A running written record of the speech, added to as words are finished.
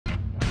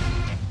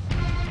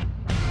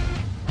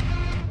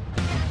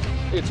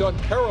It's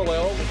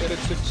unparalleled in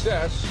its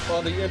success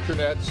on the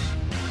internets.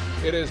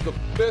 It is the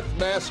fifth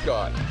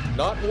mascot.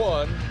 Not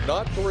one,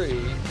 not three,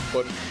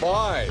 but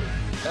five.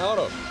 Count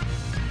them.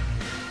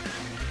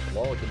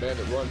 Along with the man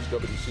that runs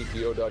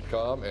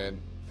WCPO.com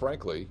and,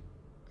 frankly,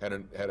 had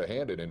a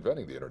hand in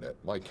inventing the internet,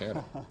 Mike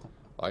Canan.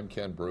 I'm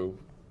Ken Broo,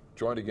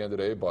 joined again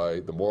today by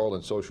the moral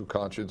and social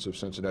conscience of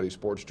Cincinnati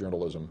sports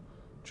journalism,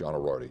 John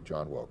Erardi.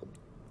 John, welcome.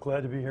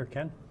 Glad to be here,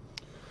 Ken.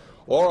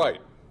 All right.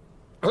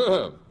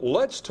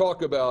 Let's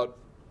talk about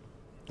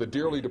the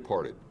dearly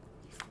departed.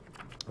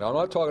 Now, I'm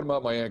not talking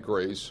about my Aunt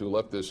Grace, who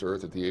left this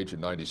earth at the age of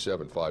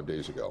 97 5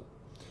 days ago.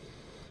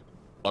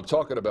 I'm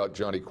talking about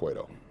Johnny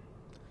Cueto.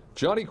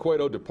 Johnny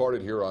Cueto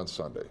departed here on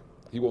Sunday.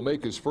 He will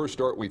make his first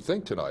start, we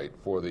think, tonight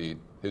for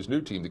his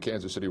new team, the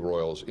Kansas City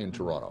Royals, in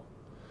Toronto.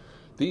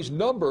 These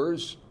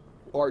numbers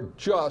are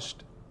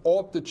just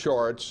off the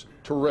charts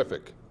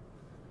terrific.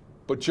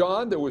 But,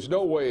 John, there was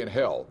no way in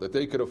hell that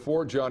they could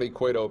afford Johnny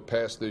Cueto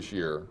past this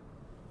year.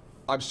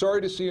 I'm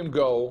sorry to see him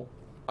go.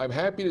 I'm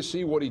happy to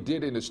see what he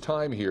did in his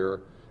time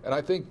here, and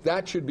I think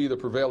that should be the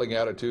prevailing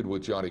attitude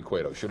with Johnny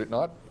Cueto, should it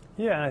not?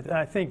 Yeah,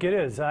 I think it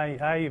is.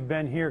 I've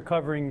been here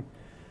covering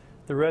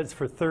the Reds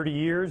for 30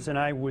 years, and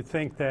I would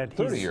think that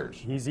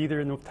he's either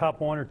in the top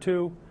one or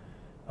two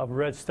of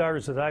Red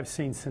starters that I've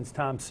seen since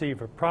Tom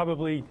Seaver.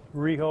 Probably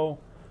Rijo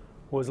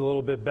was a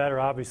little bit better.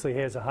 Obviously, he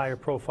has a higher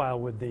profile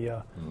with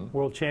the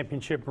World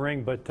Championship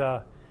ring,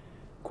 but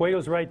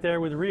Cueto's right there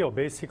with Rijo.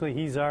 Basically,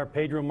 he's our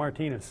Pedro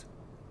Martinez.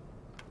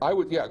 I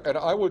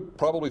would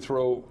probably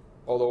throw,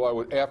 although I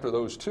would, after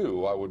those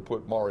two, I would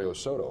put Mario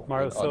Soto.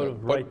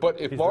 But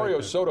if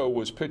Mario Soto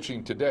was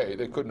pitching today,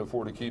 they couldn't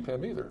afford to keep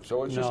him either.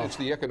 So it's it's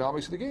the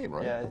economics of the game,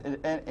 right? Yeah,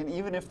 and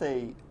even if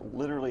they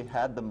literally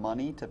had the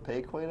money to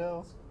pay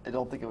Cueto, I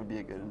don't think it would be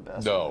a good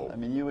investment. No. I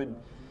mean,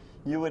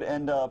 you would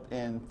end up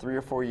in 3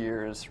 or 4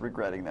 years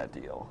regretting that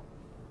deal.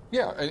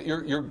 Yeah, and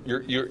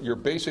you're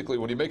basically,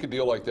 when you make a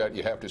deal like that,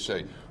 you have to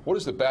say, what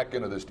is the back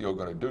end of this deal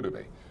going to do to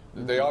me?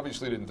 They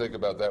obviously didn't think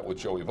about that with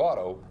Joey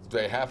Votto.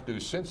 They have to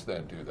since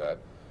then do that.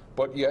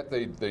 But yet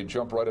they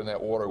jump right in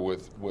that water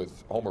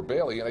with Homer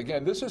Bailey. And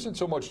again, this isn't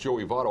so much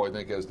Joey Votto, I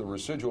think, as the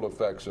residual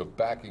effects of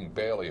backing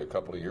Bailey a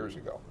couple of years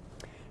ago.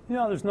 You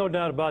know, there's no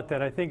doubt about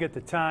that. I think at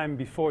the time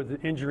before the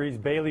injuries,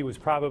 Bailey was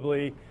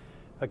probably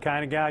a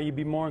kind of guy you'd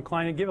be more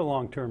inclined to give a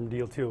long-term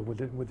deal to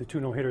with the two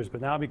no-hitters. But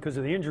now because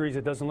of the injuries,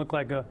 it doesn't look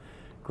like a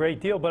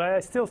great deal. But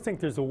I still think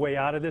there's a way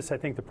out of this. I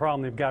think the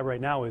problem they've got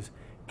right now is,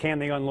 can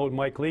they unload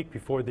Mike Leake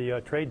before the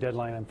trade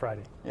deadline on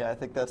Friday? Yeah, I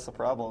think that's the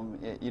problem.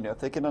 If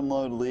they can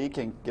unload Leake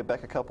and get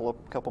back a couple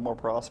more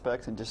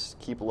prospects and just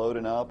keep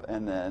loading up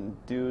and then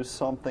do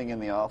something in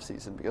the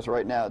offseason. Because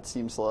right now it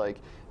seems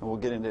like, and we'll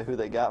get into who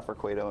they got for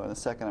Cueto in a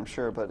second, I'm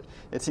sure, but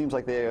it seems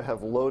like they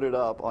have loaded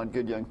up on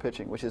good young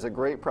pitching, which is a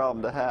great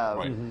problem to have,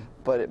 right.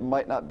 But it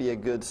might not be a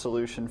good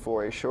solution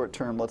for a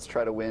short-term, let's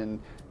try to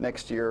win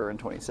next year or in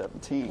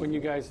 2017.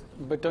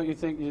 But don't you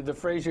think the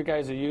phrase you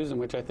guys are using,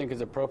 which I think is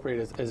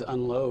appropriate, is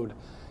unload?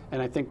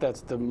 And I think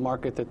that's the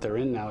market that they're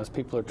in now, is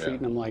people are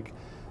treating them like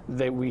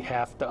we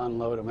have to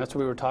unload them. That's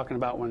what we were talking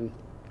about when,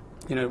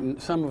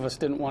 some of us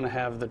didn't want to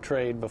have the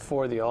trade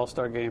before the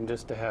All-Star game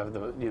just to have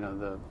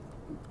the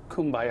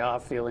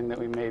kumbaya feeling that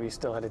we maybe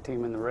still had a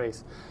team in the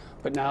race.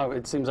 But now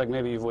it seems like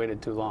maybe you've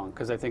waited too long,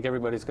 because I think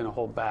everybody's going to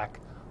hold back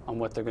on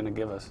what they're going to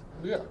give us.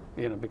 Yeah.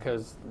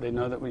 Because they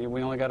know that we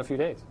only got a few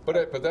days.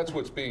 But that's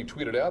what's being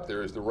tweeted out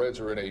there, is the Reds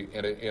are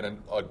in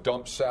a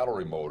dump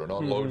salary mode, an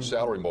unload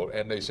salary mode,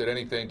 and they said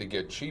anything to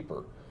get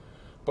cheaper.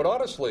 But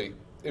honestly,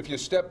 if you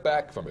step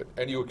back from it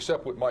and you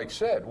accept what Mike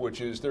said, which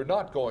is they're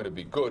not going to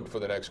be good for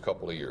the next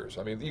couple of years.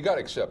 I mean, you got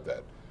to accept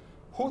that.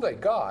 Who they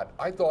got,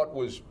 I thought,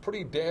 was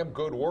pretty damn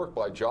good work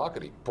by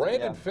Jocketty.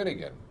 Brandon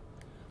Finnegan,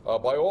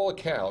 by all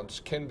accounts,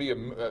 can be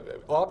an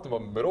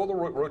optimum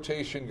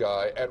middle-of-the-rotation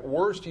guy. At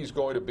worst, he's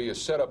going to be a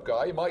setup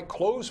guy. He might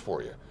close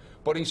for you.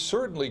 But he's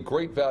certainly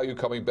great value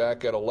coming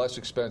back at a less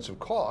expensive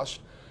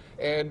cost.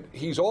 And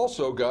he's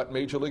also got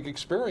Major League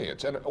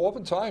experience. And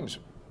oftentimes,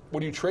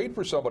 when you trade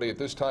for somebody at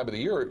this time of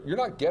the year, you're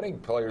not getting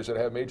players that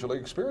have Major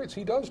League experience.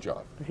 He does,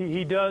 John.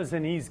 He does,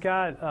 and he's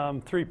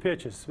got 3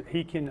 pitches.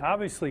 He can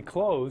obviously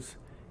close.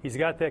 He's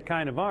got that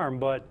kind of arm,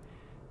 but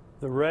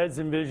the Reds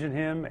envision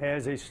him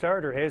as a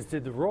starter, as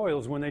did the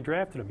Royals when they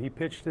drafted him. He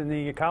pitched in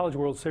the College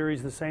World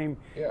Series the same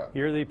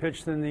year they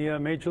pitched in the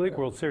Major League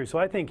World Series. So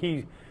I think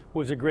he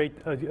was a great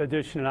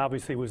addition and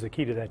obviously was the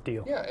key to that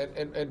deal. Yeah,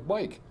 and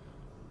Mike,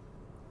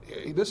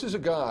 this is a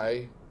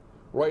guy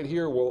right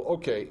here. Well,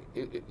 okay,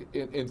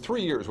 in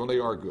 3 years when they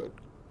are good,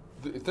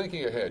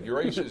 thinking ahead,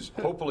 your ace is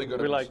hopefully going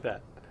to We like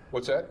that.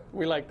 What's that?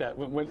 We like that.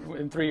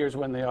 In 3 years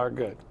when they are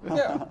good.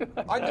 Yeah,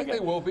 I think they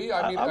will be.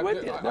 I mean, I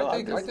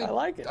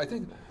like it. I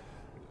think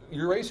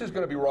your ace is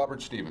going to be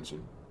Robert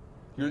Stevenson.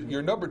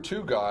 Your number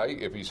 2 guy,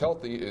 if he's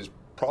healthy, is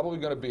probably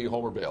going to be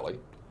Homer Bailey.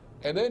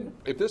 And then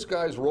if this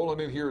guy's rolling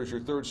in here as your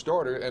 3rd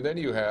starter, and then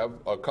you have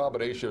a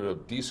combination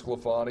of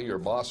DeSclafani or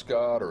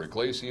Mascot or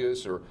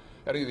Iglesias or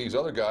any of these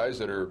other guys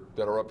that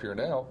are up here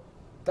now,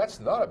 that's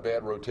not a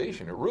bad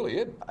rotation. It really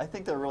isn't. I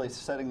think they're really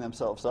setting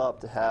themselves up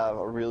to have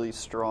a really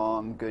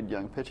strong, good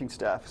young pitching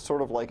staff.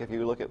 Sort of like if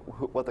you look at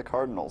what the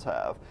Cardinals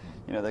have.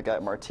 You know, they've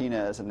got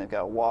Martinez and they've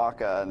got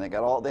Waka and they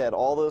had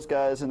all those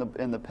guys in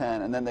the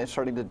pen, and then they're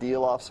starting to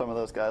deal off some of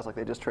those guys. Like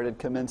they just traded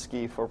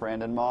Kaminsky for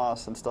Brandon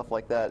Moss and stuff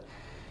like that.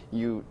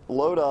 You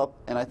load up,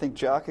 and I think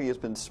Jockey has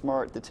been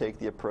smart to take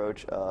the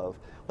approach of,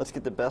 let's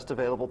get the best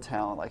available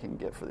talent I can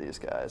get for these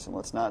guys, and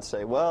let's not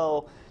say,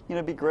 well, you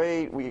know, it'd be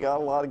great, we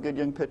got a lot of good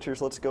young pitchers,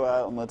 let's go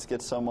out and let's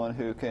get someone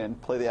who can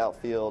play the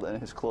outfield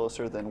and is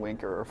closer than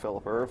Winker or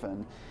Phillip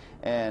Ervin,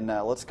 and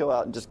let's go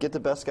out and just get the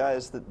best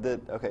guys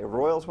okay,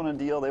 Royals want a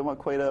deal, they want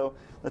Cueto,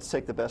 let's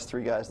take the best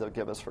 3 guys they'll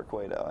give us for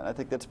Cueto, and I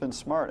think that's been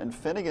smart, and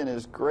Finnegan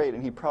is great,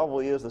 and he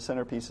probably is the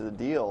centerpiece of the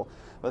deal,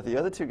 but the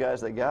other 2 guys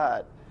they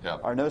got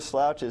are no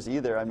slouches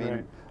either. I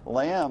mean,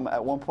 Lamb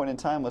at one point in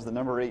time was the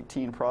number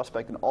 18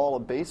 prospect in all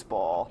of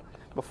baseball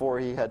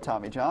before he had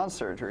Tommy John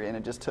surgery, and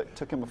it just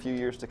took him a few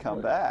years to come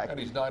back. And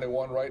he's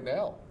 9-1 right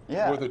now.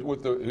 Yeah, he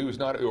was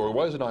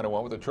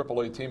 9-1 with the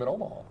AAA team in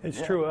Omaha.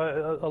 It's true.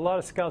 A lot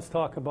of scouts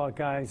talk about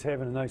guys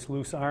having a nice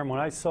loose arm.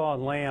 When I saw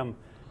Lamb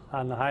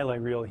on the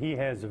highlight reel, he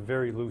has a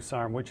very loose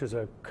arm, which is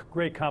a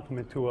great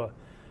compliment to a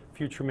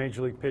future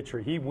major league pitcher.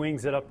 He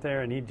wings it up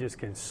there, and he just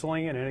can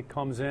sling it, and it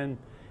comes in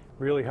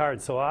really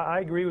hard. So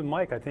I agree with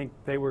Mike. I think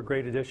they were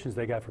great additions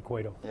they got for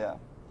Cueto. Yeah.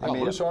 I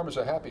mean, loose arm is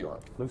a happy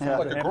arm. Like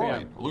a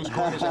groin. Loose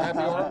groin is a happy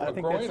arm. I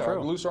think that's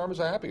true. Loose arm is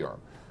a happy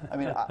arm. I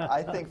mean,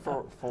 I think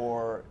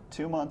for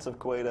 2 months of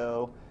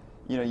Cueto,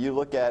 you know, you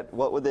look at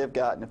what would they have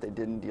gotten if they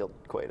didn't deal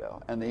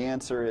Cueto, and the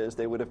answer is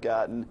they would have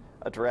gotten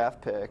a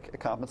draft pick, a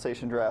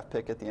compensation draft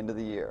pick at the end of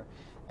the year.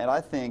 And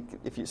I think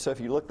if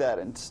you look at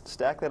it and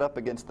stack that up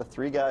against the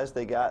 3 guys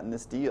they got in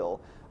this deal,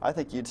 I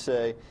think you'd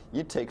say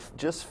you'd take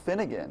just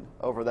Finnegan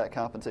over that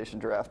compensation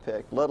draft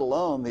pick, let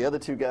alone the other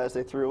 2 guys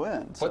they threw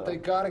in. But they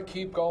got to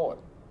keep going.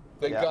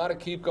 They got to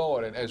keep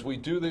going. And as we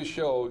do this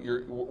show,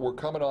 we're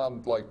coming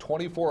on like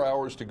 24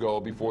 hours to go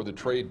before the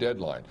trade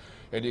deadline.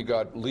 And you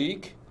got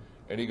Leake,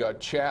 and you got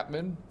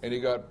Chapman, and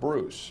you got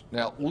Bruce.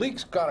 Now,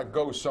 Leake's got to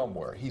go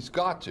somewhere. He's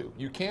got to.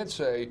 You can't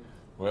say,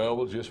 well,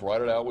 we'll just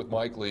write it out with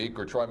Mike Leake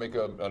or try to make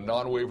a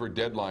non-waiver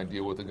deadline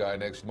deal with the guy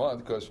next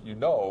month, because you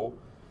know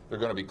there are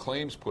going to be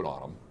claims put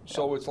on him.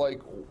 So it's like,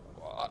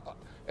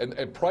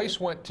 and Price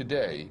went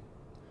today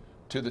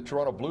to the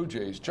Toronto Blue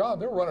Jays. John,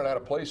 they're running out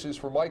of places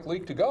for Mike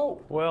Leake to go.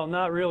 Well,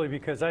 not really,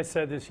 because I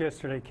said this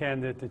yesterday,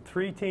 Ken, that the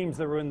 3 teams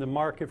that were in the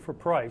market for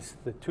Price,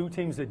 the 2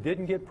 teams that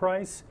didn't get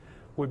Price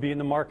would be in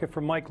the market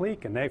for Mike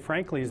Leake, and they,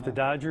 frankly, is the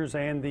Dodgers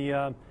and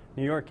the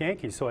New York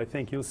Yankees. So I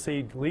think you'll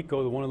see Leake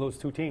go to one of those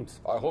 2 teams.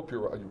 I hope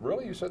you're right.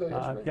 Really? You said that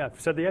yesterday? Yeah,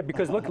 said that,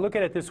 because look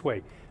at it this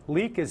way.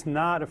 Leake is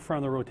not a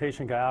front of the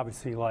rotation guy,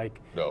 obviously,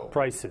 like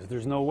Price is.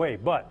 There's no way.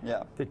 But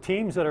the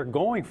teams that are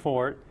going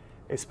for it,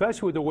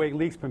 especially with the way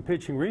Leake's been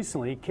pitching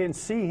recently, can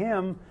see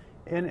him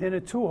in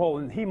a 2-hole,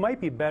 and he might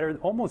be better,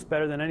 almost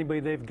better than anybody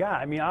they've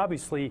got. I mean,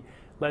 obviously,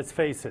 let's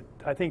face it,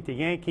 I think the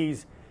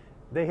Yankees,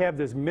 they have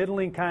this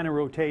middling kind of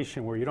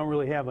rotation where you don't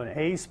really have an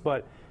ace,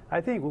 but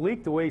I think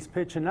Leake, the way he's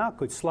pitching now,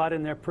 could slot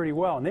in there pretty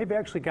well. And they've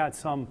actually got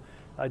some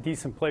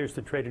decent players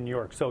to trade in New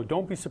York. So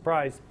don't be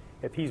surprised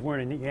if he's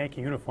wearing a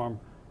Yankee uniform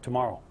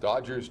tomorrow.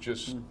 Dodgers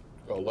just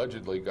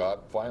allegedly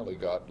finally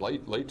got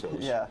Latos.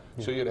 Yeah.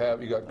 So you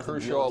got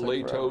Kershaw,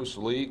 Latos,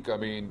 Leake. I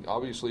mean,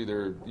 obviously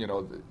they're, you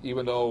know,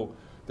 even though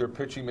their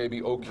pitching may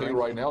be okay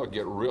right now, it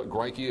get real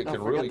Greinke. It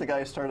can really the guy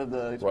who started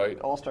the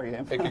All-Star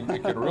game. it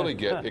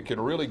can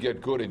really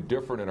get good and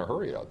different in a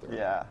hurry out there.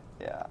 Yeah.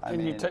 I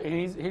mean,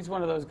 he's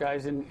one of those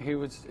guys, and he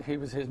was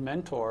his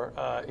mentor.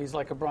 He's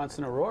like a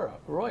Bronson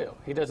Arroyo.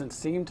 He doesn't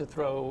seem to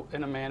throw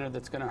in a manner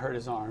that's going to hurt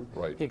his arm.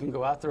 Right. He can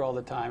go out there all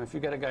the time. If you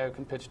got a guy who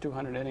can pitch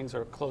 200 innings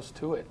or close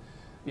to it,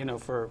 you know,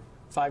 for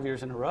 5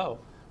 years in a row,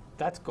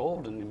 that's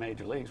gold in the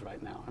major leagues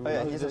right now.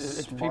 I mean,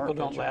 people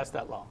don't last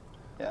that long.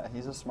 Yeah,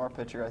 he's a smart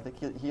pitcher. I think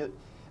he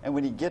and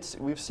when he gets,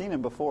 we've seen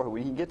him before,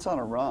 when he gets on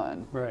a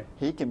run,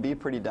 he can be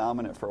pretty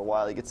dominant for a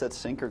while. He gets that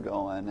sinker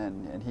going,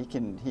 and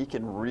he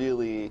can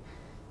really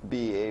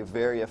be a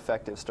very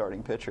effective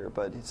starting pitcher.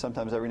 But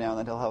sometimes every now and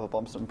then he'll have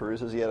bumps and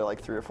bruises. He had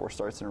like 3 or 4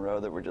 starts in a row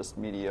that were just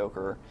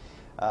mediocre.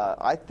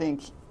 I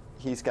think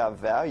he's got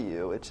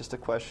value. It's just a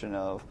question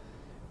of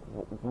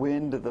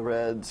when did the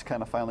Reds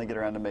kind of finally get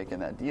around to making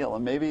that deal?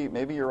 And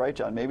maybe you're right,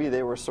 John. Maybe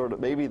they were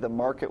maybe the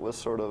market was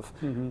sort of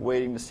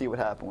waiting to see what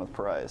happened with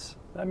Price.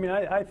 I mean,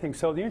 I think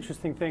so. The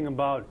interesting thing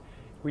about,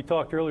 we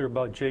talked earlier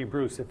about Jay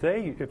Bruce. If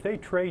they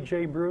trade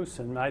Jay Bruce,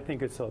 and I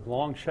think it's a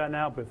long shot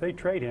now, but if they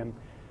trade him,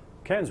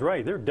 Ken's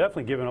right. They're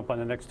definitely giving up on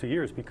the next 2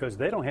 years because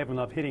they don't have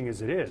enough hitting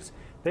as it is.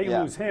 They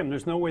lose him.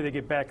 There's no way they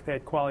get back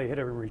that quality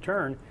hitter in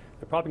return.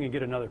 They're probably going to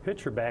get another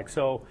pitcher back.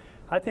 So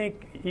I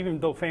think even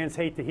though fans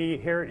hate to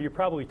hear it, you're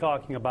probably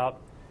talking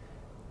about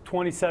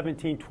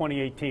 2017,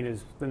 2018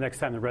 is the next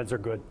time the Reds are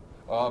good.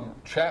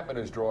 Chapman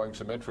is drawing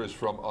some interest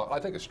from, I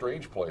think, a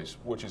strange place,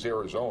 which is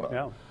Arizona.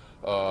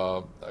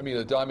 Yeah. I mean,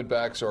 the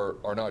Diamondbacks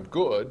are not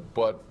good,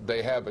 but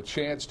they have a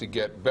chance to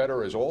get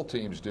better, as all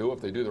teams do,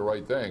 if they do the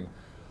right thing.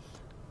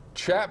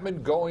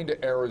 Chapman going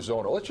to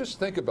Arizona. Let's just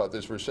think about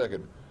this for a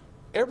second.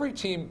 Every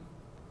team,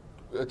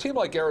 a team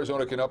like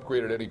Arizona can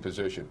upgrade at any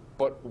position,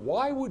 but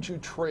why would you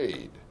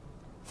trade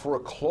for a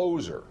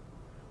closer?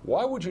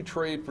 Why would you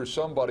trade for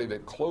somebody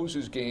that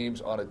closes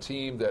games on a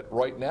team that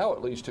right now,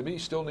 at least to me,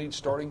 still needs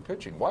starting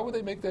pitching? Why would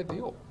they make that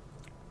deal?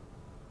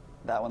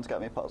 That one's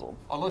got me puzzled.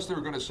 Unless they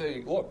were going to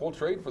say, look, we'll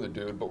trade for the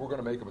dude, but we're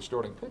going to make him a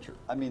starting pitcher.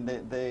 I mean,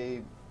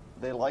 they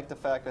like the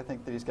fact, I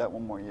think, that he's got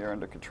one more year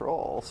under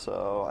control.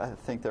 So I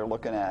think they're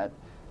looking at,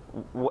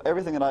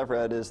 everything that I've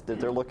read is that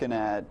they're looking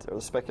at, or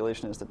the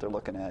speculation is that they're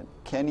looking at,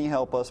 can he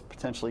help us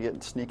potentially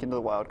sneak into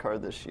the wild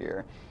card this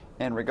year?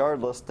 And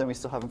regardless, then we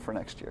still have him for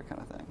next year,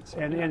 kind of thing. So,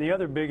 and the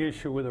other big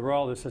issue with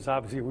Erardi is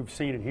obviously we've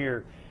seen it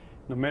here.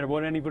 No matter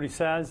what anybody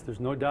says,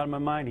 there's no doubt in my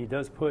mind he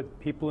does put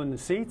people in the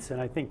seats.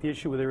 And I think the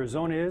issue with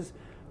Arizona is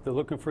they're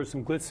looking for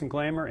some glitz and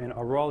glamour, and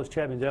Aroldis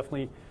Chapman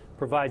definitely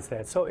provides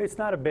that. So it's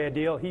not a bad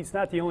deal. He's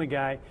not the only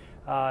guy.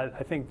 I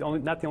think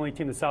not the only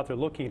team that's out there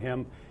looking at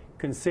him.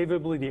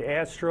 Conceivably, the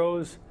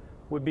Astros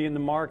would be in the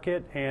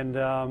market, and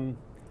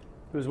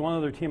there's one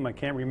other team I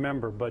can't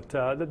remember. But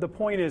the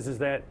point is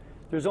that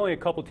there's only a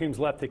couple teams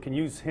left that can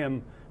use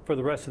him for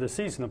the rest of the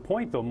season. The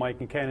point, though,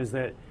 Mike and Ken, is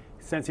that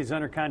since he's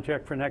under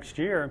contract for next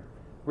year,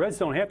 Reds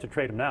don't have to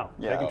trade him now.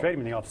 Yeah. They can trade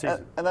him in the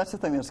offseason. And that's the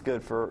thing that's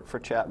good for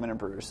Chapman and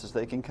Bruce is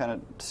they can kind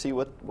of see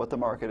what the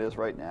market is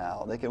right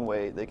now. They can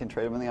wait. They can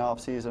trade him in the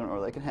offseason,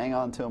 or they can hang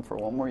on to him for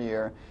one more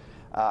year.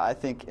 I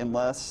think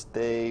unless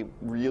they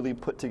really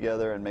put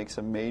together and make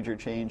some major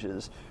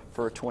changes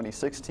for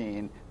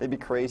 2016, they'd be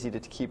crazy to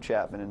keep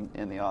Chapman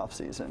in the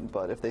offseason.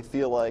 But if they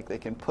feel like they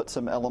can put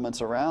some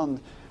elements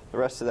around the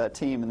rest of that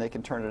team and they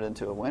can turn it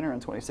into a winner in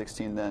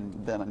 2016,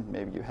 then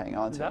maybe you hang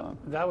on to him.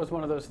 That was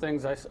one of those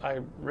things, I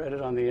read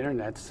it on the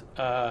internet,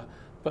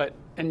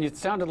 and it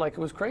sounded like it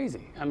was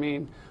crazy. I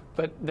mean,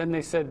 but then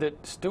they said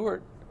that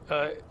Stewart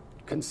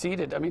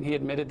conceded. I mean, he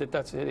admitted that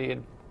that's it. He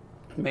had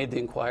made the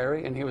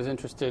inquiry, and he was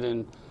interested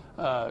in,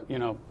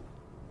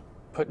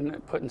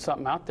 putting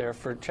something out there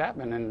for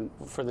Chapman and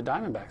for the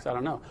Diamondbacks. I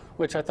don't know.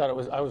 Which I thought it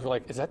was. I was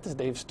like, is that the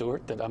Dave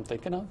Stewart that I'm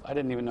thinking of? I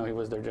didn't even know he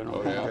was their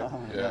general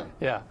manager.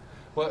 Yeah.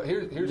 Well,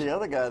 here's the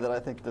other guy that I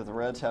think that the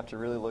Reds have to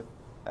really look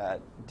at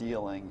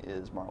dealing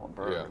is Marlon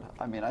Byrd. Yeah.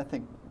 I mean, I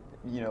think,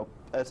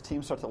 as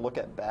teams start to look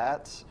at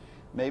bats,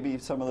 maybe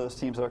some of those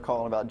teams that are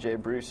calling about Jay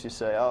Bruce, you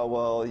say, oh,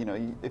 well,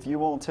 if you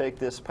won't take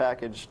this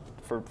package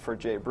for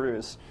Jay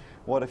Bruce,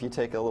 what if you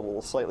take give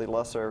us a slightly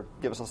lesser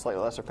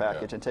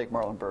package and take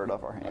Marlon Byrd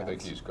off our hands? I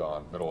think he's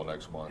gone middle of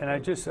next month. And I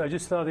just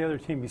thought the other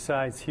team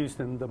besides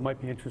Houston that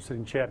might be interested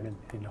in Chapman,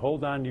 and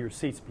hold on to your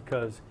seats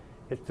because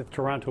it's the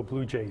Toronto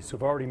Blue Jays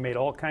who've already made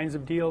all kinds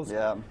of deals.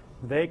 Yeah.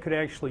 They could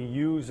actually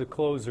use a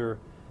closer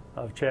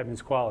of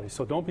Chapman's quality.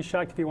 So don't be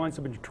shocked if he winds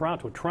up in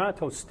Toronto.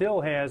 Toronto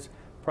still has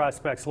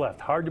prospects left.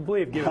 Hard to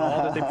believe given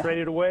all that they've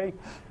traded away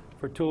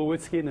for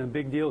Tulowitzki and a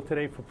big deal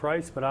today for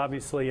Price, but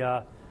obviously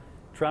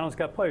Toronto's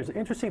got players. The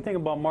interesting thing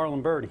about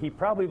Marlon Byrd, he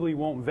probably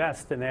won't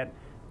vest in that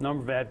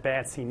number of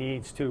at-bats he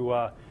needs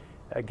to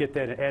get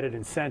that added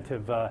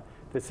incentive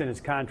that's in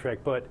his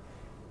contract. But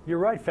you're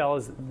right,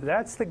 fellas.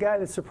 That's the guy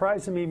that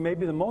surprised me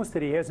maybe the most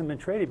that he hasn't been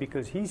traded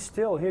because he's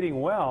still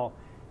hitting well.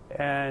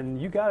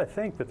 And you got to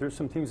think that there's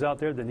some teams out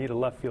there that need a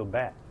left field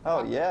bat.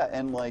 Oh, yeah.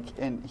 And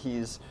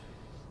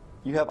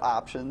you have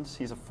options.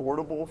 He's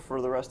affordable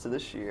for the rest of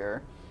this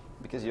year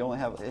because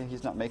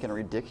he's not making a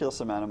ridiculous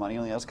amount of money. He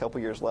only has a couple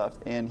years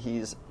left. And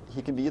he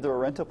can be either a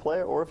rental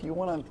player or if you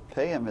want to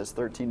pay him his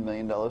 $13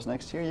 million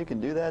next year, you can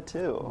do that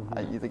too.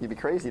 You think he'd be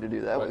crazy to do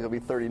that. Right. He'll be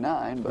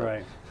 39. But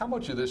right. How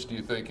much of this do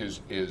you think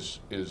is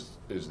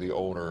the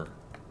owner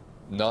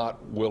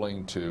not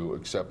willing to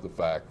accept the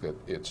fact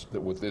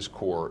that with this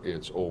core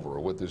it's over, or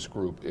with this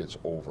group it's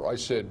over? I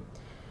said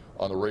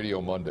on the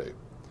radio Monday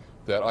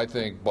that I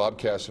think Bob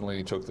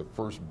Castellini took the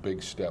first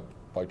big step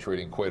by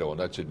trading Cueto, and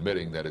that's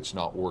admitting that it's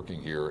not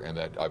working here and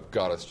that I've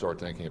got to start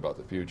thinking about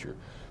the future.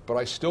 But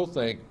I still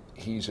think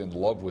he's in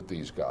love with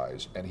these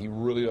guys, and he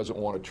really doesn't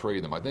want to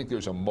trade them. I think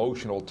there's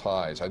emotional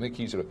ties. I think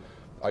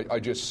I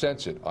just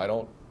sense it. I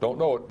don't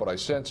know it, but I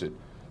sense it.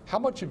 How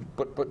much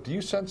but do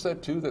you sense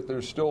that too, that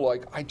there's still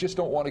I just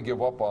don't want to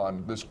give up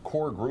on this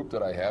core group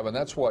that I have, and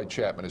that's why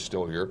Chapman is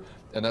still here,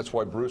 and that's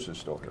why Bruce is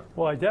still here?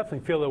 Well, I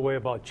definitely feel that way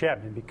about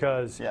Chapman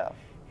because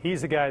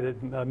he's the guy that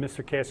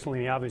Mr.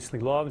 Castellini obviously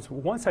loves.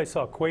 Once I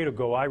saw Cueto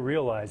go, I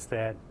realized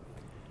that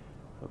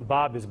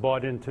Bob has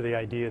bought into the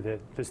idea that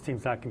this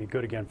team's not going to be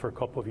good again for a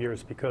couple of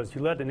years because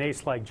you let an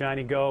ace like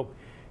Johnny go,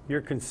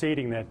 you're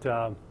conceding that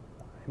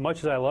as much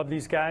as I love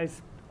these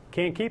guys,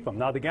 can't keep them.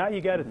 Now, the guy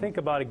you got to think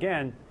about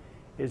again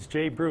is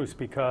Jay Bruce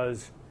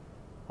because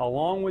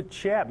along with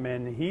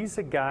Chapman, he's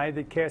a guy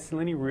that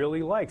Castellini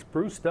really likes.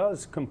 Bruce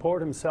does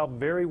comport himself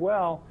very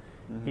well.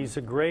 He's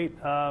a great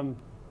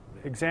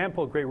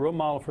example, a great role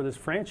model for this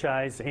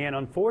franchise, and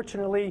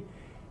unfortunately,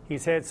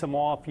 he's had some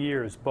off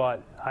years,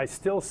 but I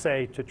still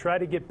say to try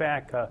to get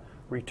back a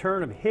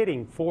return of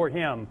hitting for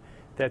him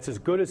that's as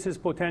good as his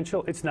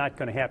potential, it's not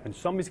going to happen.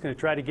 Somebody's going to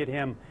try to get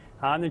him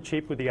on the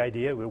cheap with the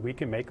idea that we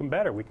can make him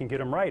better, we can get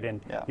him right, and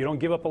you don't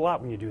give up a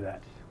lot when you do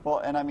that. Well,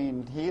 and I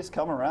mean, he's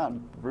come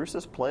around. Bruce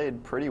has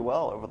played pretty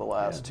well over the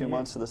last 2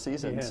 months of the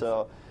season,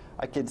 so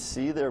I could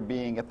see there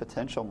being a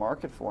potential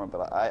market for him.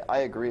 But I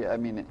agree. I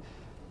mean,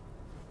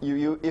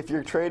 if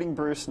you're trading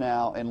Bruce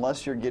now,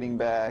 unless you're getting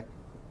back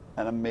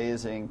an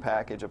amazing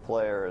package of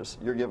players,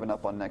 you're giving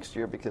up on next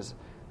year because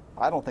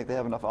I don't think they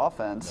have enough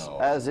offense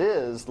as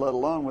is, let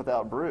alone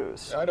without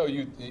Bruce. I know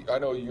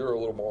you're a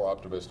little more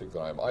optimistic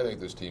than I am. I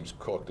think this team's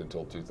cooked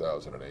until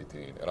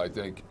 2018, and I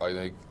think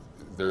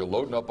they're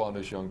loading up on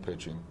this young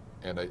pitching,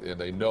 and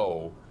they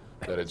know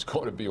that it's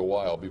going to be a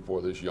while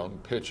before this young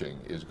pitching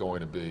is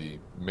going to be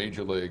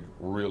major league,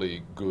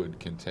 really good,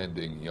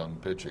 contending young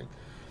pitching.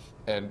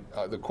 And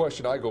the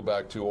question I go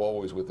back to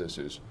always with this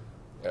is,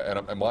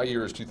 and my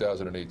year is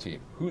 2018.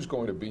 Who's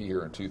going to be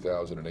here in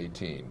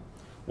 2018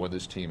 when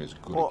this team is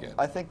good again?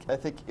 I think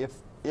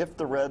if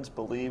the Reds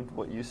believed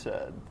what you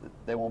said,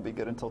 they won't be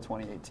good until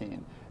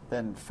 2018.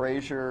 Then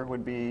Frazier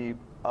would be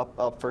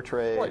up for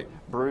trade. Right.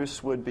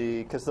 Bruce would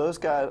be, because those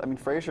guys. I mean,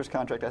 Frazier's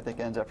contract I think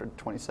ends after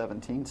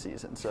 2017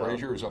 season. So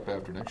Frazier is up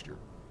after next year.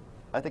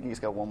 I think he's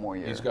got one more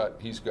year. He's got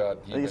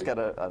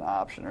an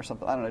option or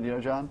something. I don't know. Do you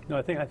know, John? No,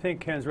 I think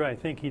Ken's right. I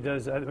think he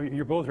does.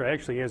 You're both right.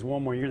 Actually, he has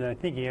one more year. Then I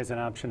think he has an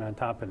option on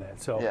top of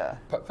that. So yeah.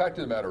 Fact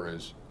of the matter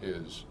is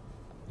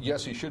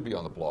yes, he should be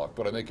on the block,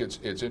 but I think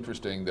it's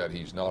interesting that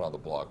he's not on the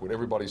block. When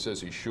everybody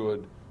says he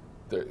should,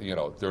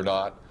 they're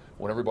not.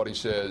 When everybody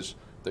says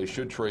they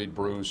should trade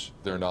Bruce,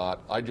 they're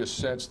not. I just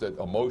sense that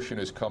emotion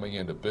is coming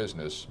into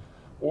business,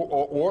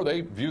 or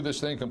they view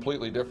this thing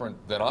completely different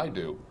than I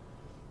do.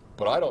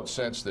 But I don't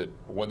sense that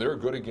when they're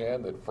good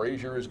again, that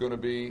Frazier is going to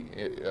be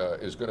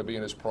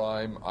in his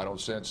prime. I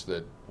don't sense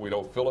that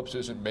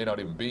Phillips may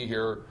not even be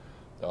here.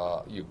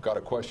 You've got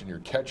to question your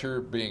catcher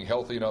being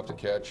healthy enough to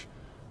catch.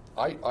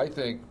 I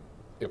think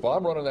if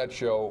I'm running that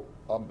show,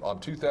 I'm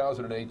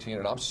 2018,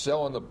 and I'm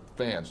selling the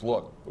fans.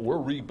 Look, we're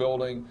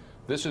rebuilding.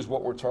 This is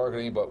what we're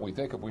targeting, but we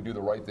think if we do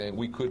the right thing,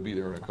 we could be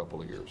there in a couple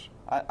of years.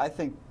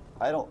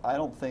 I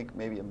don't think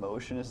maybe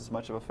emotion is as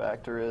much of a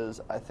factor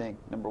as I think,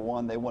 number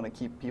one, they want to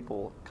keep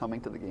people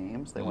coming to the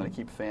games. They want to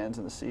keep fans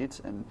in the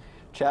seats, and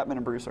Chapman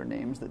and Bruce are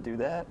names that do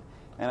that.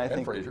 And I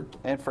think Frazier.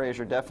 And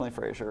Frazier, definitely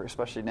Frazier,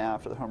 especially now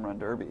after the home run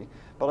derby.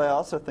 But I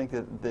also think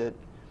that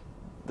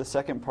the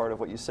second part of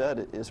what you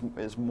said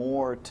is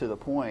more to the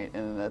point,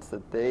 and that's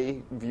that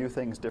they view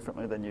things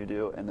differently than you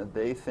do, and that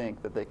they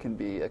think that they can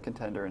be a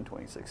contender in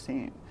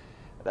 2016.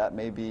 That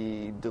may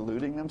be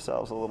deluding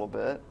themselves a little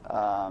bit.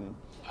 I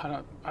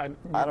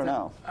don't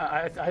know.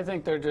 I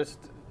think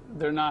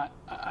they're not.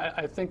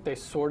 I think they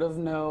sort of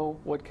know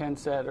what Ken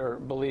said or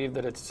believe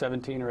that it's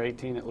 17 or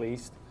 18 at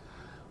least,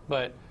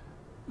 but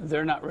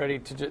they're not ready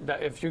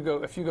to. If you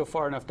go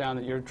far enough down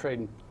that you're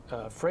trading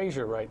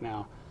Frazier right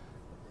now,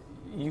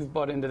 you've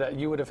bought into that.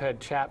 You would have had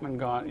Chapman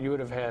gone. You would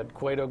have had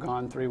Cueto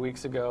gone 3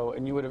 weeks ago,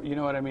 and you would have. You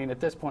know what I mean? At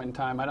this point in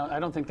time, I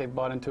don't think they've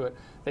bought into it.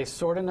 They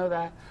sort of know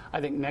that. I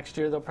think next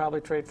year they'll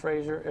probably trade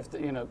Frazier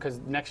because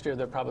next year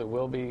there probably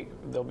will be.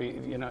 They'll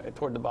be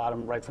toward the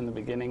bottom right from the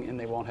beginning, and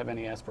they won't have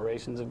any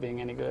aspirations of being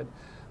any good.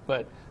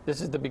 But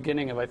this is the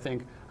beginning of I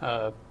think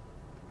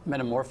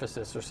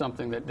metamorphosis or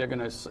something that they're going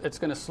to. It's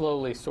going to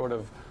slowly sort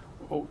of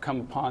come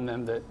upon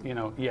them that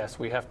yes,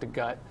 we have to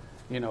gut.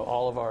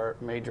 All of our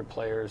major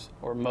players,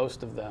 or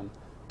most of them,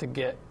 to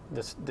get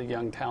the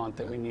young talent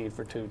that we need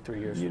for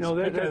 2-3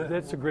 years.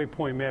 That's a great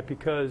point, Matt,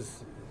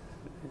 because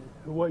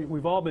what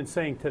we've all been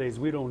saying today is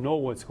we don't know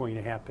what's going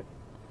to happen.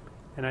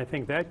 And I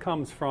think that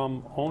comes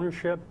from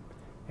ownership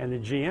and the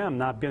GM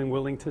not being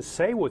willing to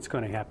say what's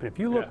going to happen. If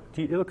you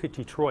look at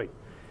Detroit,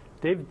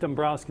 David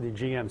Dombrowski, the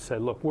GM,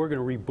 said, look, we're going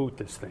to reboot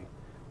this thing.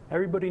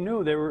 Everybody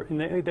knew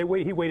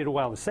he waited a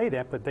while to say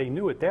that, but they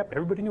knew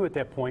everybody knew at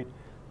that point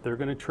they're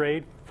going to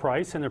trade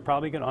Price, and they're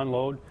probably going to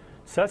unload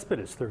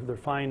Cespedes, their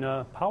fine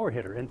power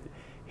hitter. And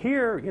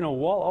here,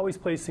 Wall always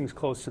plays things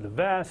close to the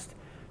vest.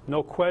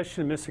 No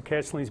question, Mr.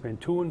 Kessling's been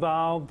too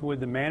involved with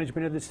the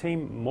management of this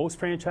team. Most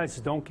franchises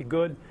don't get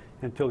good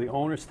until the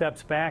owner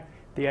steps back.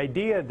 The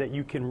idea that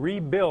you can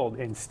rebuild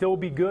and still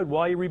be good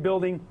while you're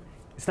rebuilding,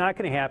 it's not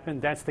going to happen.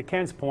 That's the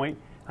Ken's point,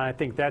 and I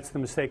think that's the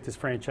mistake this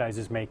franchise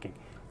is making.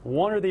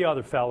 One or the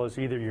other, fellas.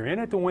 Either you're in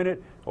it to win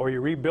it, or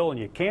you rebuild,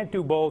 and you can't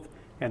do both.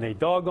 And they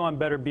doggone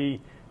better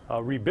be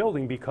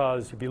rebuilding,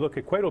 because if you look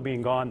at Cueto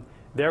being gone,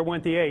 there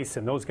went the ace,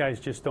 and those guys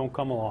just don't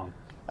come along.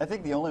 I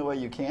think the only way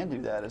you can do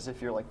that is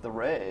if you're like the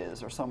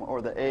Rays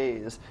or the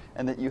A's,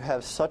 and that you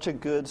have such a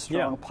good,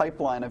 strong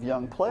pipeline of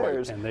young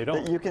players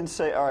that you can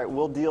say, all right,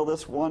 we'll deal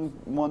this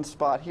one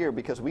spot here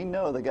because we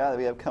know the guy that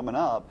we have coming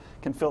up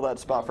can fill that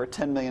spot for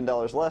 $10 million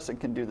less and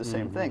can do the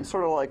same thing.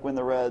 Sort of like when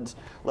the Reds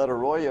let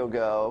Arroyo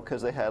go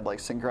because they had like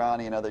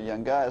Cingrani and other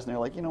young guys, and they're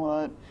like, you know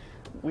what?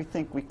 We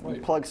think we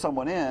can plug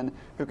someone in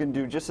who can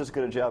do just as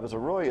good a job as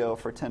Arroyo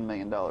for $10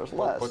 million less.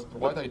 But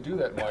why they do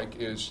that, Mike,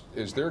 is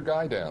their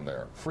guy down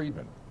there,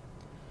 Friedman.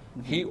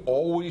 He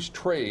always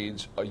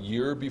trades a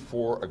year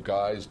before a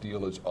guy's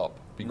deal is up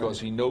because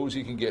he knows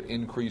he can get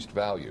increased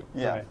value.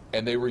 Yeah.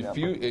 And they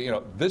refuse.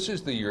 This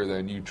is the year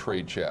then you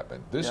trade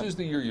Chapman. This is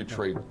the year you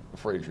trade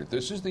Frazier.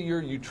 This is the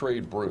year you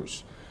trade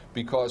Bruce.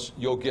 because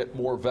you'll get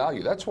more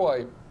value. That's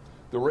why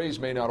the Rays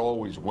may not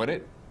always win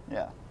it.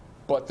 Yeah.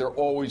 But they're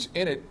always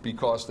in it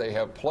because they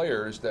have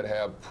players that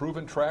have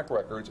proven track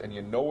records, and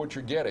you know what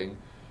you're getting,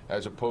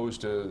 as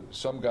opposed to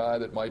some guy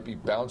that might be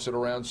bouncing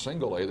around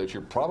single A that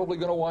you're probably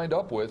going to wind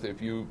up with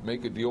if you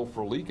make a deal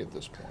for Leake at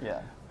this point.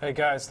 Yeah. Hey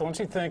guys, don't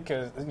you think?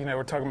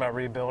 We're talking about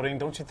rebuilding.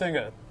 Don't you think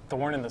a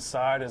thorn in the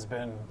side has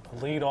been a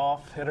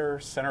leadoff hitter,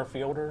 center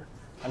fielder?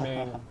 I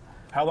mean,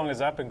 how long has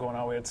that been going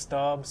on? We had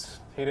Stubbs.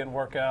 He didn't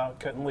work out.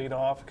 Couldn't lead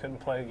off. Couldn't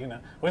play.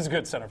 Well, he's a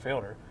good center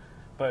fielder,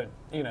 but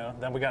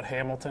then we got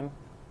Hamilton.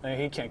 I mean,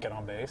 he can't get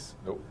on base.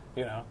 Nope.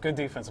 Good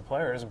defensive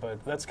players,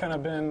 but that's kind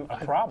of been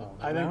a problem.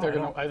 I think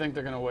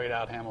they're gonna wait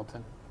out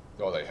Hamilton.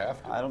 Oh, they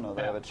have to. I don't know.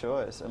 They have a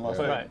choice unless.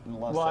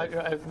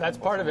 That's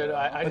part of it.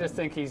 I just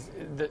think he's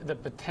the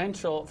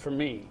potential for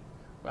me.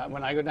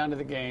 When I go down to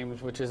the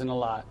games, which isn't a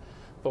lot,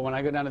 but when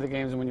I go down to the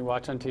games and when you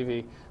watch on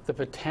TV, the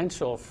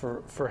potential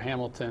for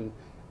Hamilton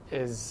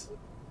is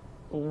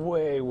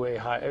way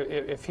high.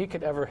 If he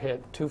could ever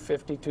hit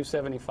 250,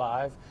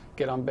 275,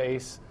 get on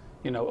base,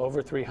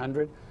 over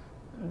 300.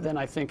 Then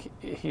I think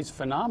he's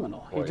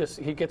phenomenal. Right.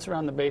 He gets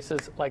around the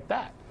bases like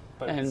that.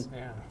 But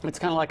it's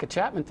kind of like a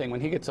Chapman thing.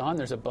 When he gets on,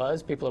 there's a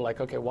buzz. People are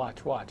like, okay,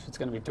 watch. It's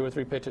going to be 2 or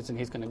 3 pitches, and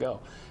he's going to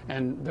go.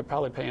 And they're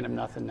probably paying him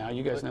nothing now.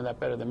 You guys know that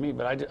better than me,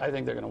 but I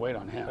think they're going to wait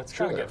on him. Let's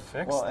try to get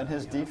fixed. Well, and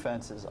his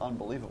defense is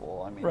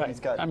unbelievable. I mean, right.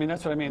 he's got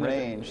that's what I mean.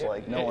 range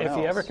like no one else.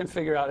 If he else. ever can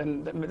figure out,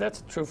 and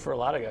that's true for a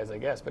lot of guys, I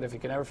guess, but if he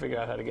can ever figure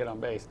out how to get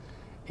on base,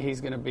 he's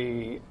going to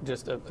be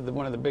just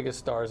one of the biggest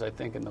stars, I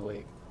think, in the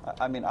league.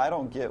 I mean, I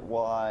don't get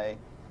why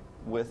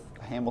with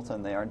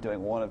Hamilton they aren't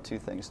doing one of 2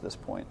 things at this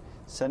point.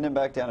 Send him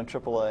back down to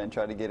AAA and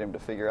try to get him to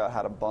figure out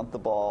how to bunt the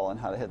ball and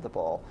how to hit the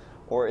ball.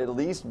 Or at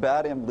least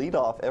bat him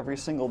leadoff every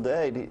single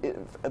day.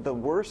 At the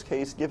worst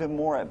case, give him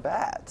more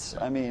at-bats.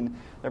 I mean,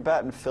 they're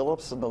batting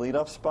Phillips in the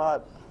leadoff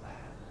spot.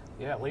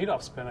 Yeah,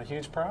 leadoff's been a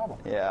huge problem.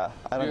 Yeah,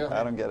 I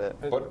don't get it.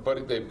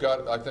 But they've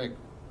got, I think,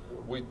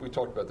 we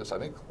talked about this, I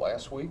think,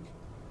 last week.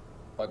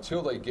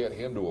 Until they get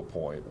him to a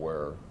point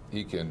where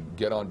he can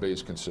get on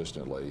base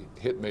consistently,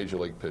 hit major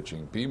league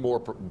pitching, be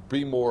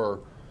more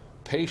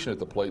patient at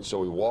the plate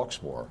so he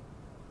walks more,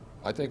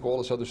 I think all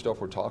this other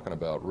stuff we're talking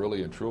about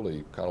really and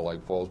truly kind of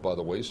like falls by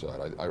the wayside.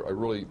 I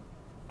really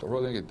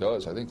think it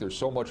does. I think there's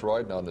so much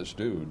riding on this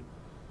dude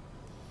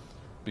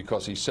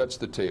because he sets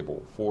the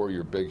table for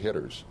your big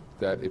hitters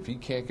that if he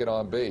can't get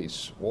on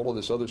base, all of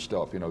this other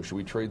stuff, should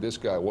we trade this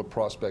guy? What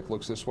prospect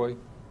looks this way?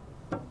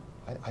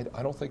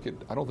 I don't think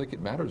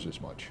it matters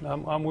as much.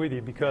 I'm with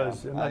you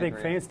because I think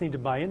agree. fans need to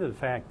buy into the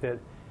fact that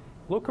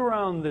look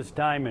around this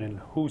diamond and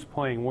who's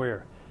playing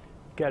where.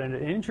 Got an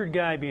injured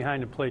guy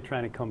behind the plate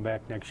trying to come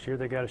back next year.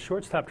 They got a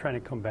shortstop trying to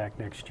come back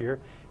next year.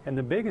 And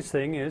the biggest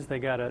thing is they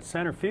got a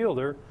center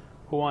fielder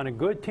who on a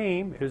good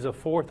team is a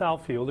 4th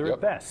outfielder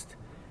at best.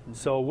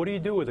 So what do you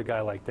do with a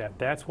guy like that?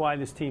 That's why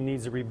this team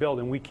needs to rebuild.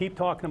 And we keep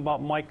talking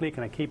about Mike Leake,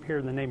 and I keep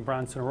hearing the name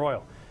Bronson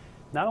Arroyo.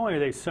 Not only are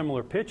they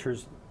similar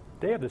pitchers,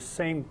 they have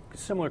the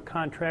similar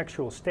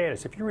contractual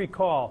status. If you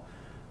recall,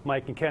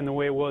 Mike and Ken, the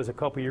way it was a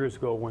couple years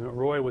ago when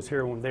Roy was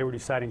here, when they were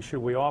deciding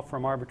should we offer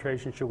him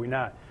arbitration, should we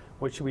not?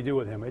 What should we do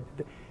with him?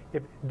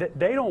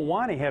 They don't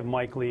want to have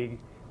Mike Leake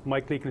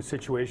in a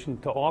situation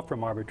to offer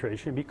him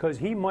arbitration because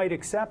he might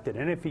accept it.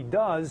 And if he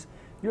does,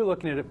 you're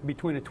looking at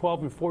between a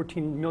 $12 and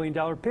 $14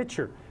 million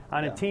pitcher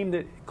on a team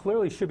that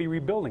clearly should be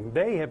rebuilding.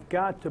 They have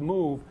got to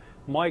move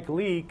Mike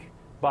Leake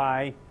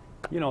by,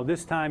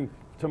 this time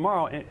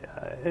tomorrow.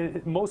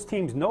 Most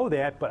teams know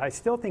that, but I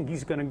still think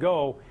he's going to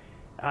go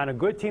on a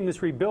good team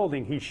that's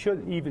rebuilding. He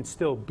should even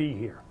still be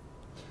here.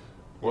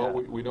 Well,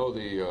 we know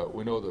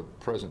the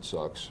present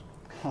sucks.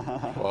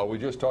 We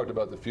just talked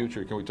about the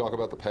future. Can we talk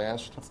about the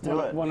past? Let's do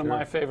it. One of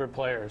my favorite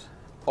players.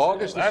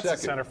 August the 2nd.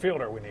 That's the center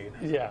fielder we need.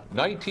 Yeah.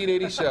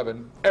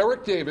 1987,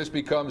 Eric Davis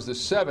becomes the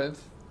 7th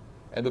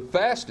and the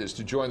fastest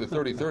to join the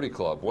 30-30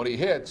 club when he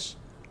hits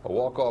a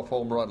walk-off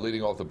home run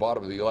leading off the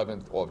bottom of the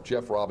 11th off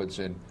Jeff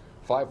Robinson.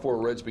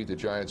 5-4 Reds beat the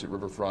Giants at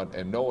Riverfront,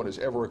 and no one has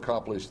ever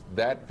accomplished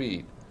that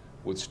feat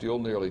with still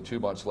nearly 2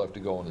 months left to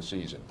go in the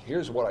season.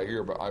 Here's what I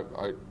hear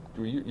about.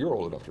 You're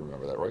old enough to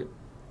remember that, right?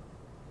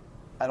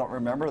 I don't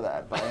remember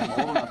that, but I am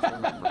old enough to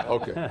remember that.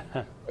 Okay.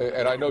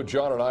 And I know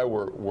John and I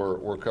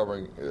were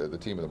covering the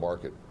team of the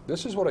market.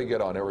 This is what I get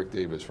on Eric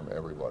Davis from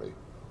everybody.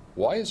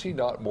 Why is he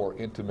not more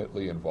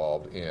intimately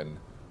involved in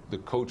the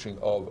coaching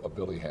of a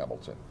Billy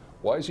Hamilton?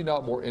 Why is he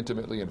not more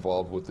intimately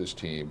involved with this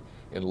team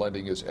in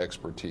lending his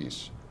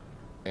expertise?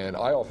 And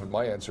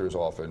my answer is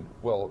often,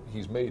 well,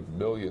 he's made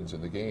millions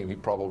in the game. He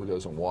probably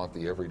doesn't want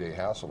the everyday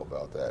hassle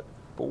about that.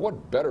 But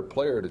what better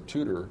player to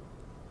tutor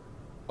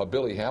a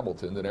Billy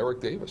Hamilton than Eric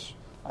Davis?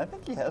 I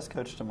think he has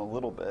coached him a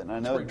little bit, and I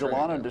know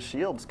Delano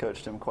DeShields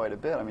coached him quite a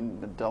bit. I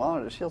mean,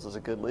 Delano DeShields is a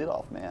good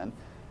leadoff man.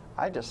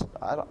 I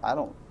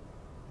don't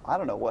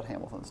know what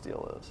Hamilton's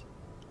deal is.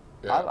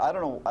 Yeah. I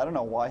don't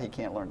know why he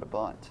can't learn to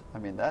bunt. I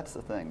mean, that's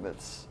the thing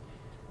that's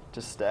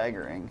just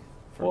staggering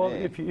for me.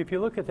 Well, if you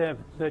look at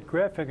that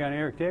graphic on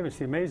Eric Davis,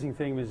 the amazing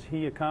thing is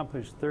he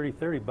accomplished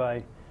 30-30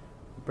 by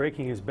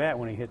breaking his bat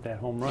when he hit that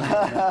home run.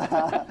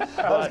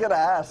 I was going to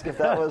ask if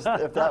that was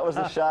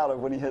the shot of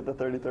when he hit the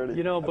 30-30.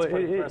 You know, but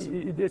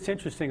it's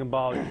interesting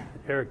about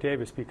Eric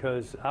Davis,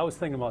 because I was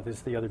thinking about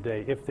this the other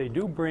day. If they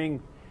do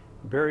bring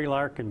Barry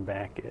Larkin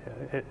back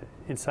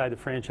inside the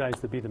franchise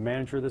to be the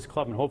manager of this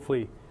club, and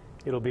hopefully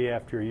it'll be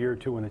after a year or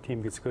two when the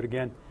team gets good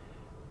again.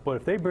 But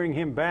if they bring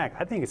him back,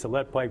 I think it's a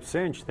lead pipe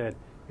cinch that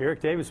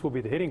Eric Davis will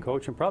be the hitting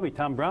coach, and probably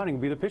Tom Browning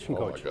will be the pitching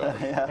coach.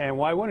 Yeah. And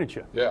why wouldn't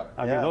you? Yeah.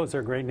 I mean, those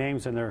are great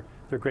names, and they're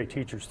great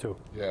teachers too.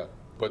 Yeah,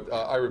 but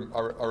I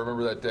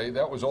remember that day.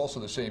 That was also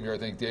the same year, I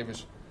think,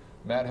 Davis,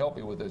 Matt, help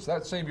me with this.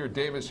 That same year,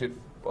 Davis hit,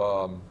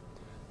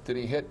 did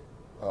he hit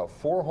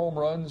 4 home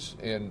runs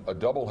in a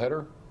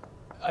doubleheader?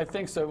 I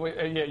think so.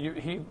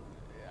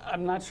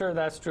 I'm not sure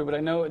that's true, but I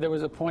know there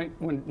was a point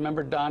when,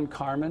 remember Don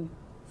Carmen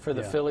for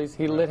the Phillies?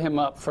 He lit him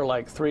up for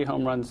like 3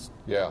 home runs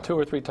 2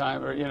 or 3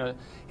 times, or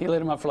he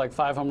lit him up for like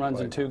 5 home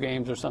runs in 2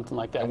 games or something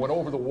like that. And went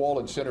over the wall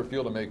in center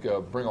field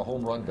to bring a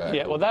home run back.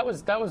 Yeah, well, that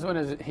was when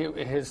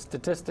his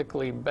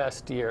statistically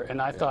best year,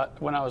 and I thought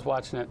when I was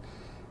watching it,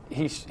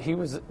 he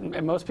was,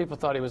 and most people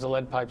thought he was a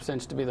lead pipe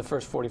cinch to be the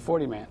first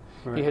 40-40 man.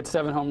 Right. He hit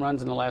 7 home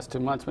runs in the last 2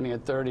 months when he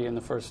had 30 in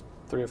the first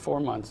 3 or 4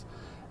 months.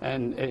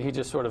 And he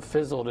just sort of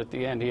fizzled at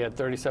the end. He had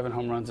 37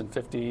 home runs and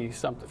 50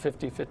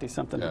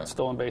 something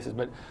stolen bases.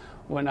 But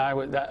when I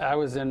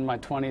was in my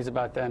 20s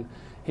about then,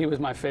 he was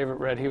my favorite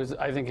Red.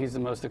 I think he's the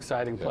most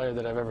exciting player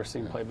that I've ever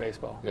seen play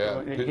baseball.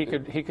 Yeah.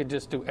 He could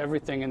just do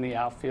everything in the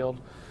outfield,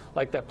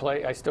 like that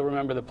play. I still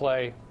remember the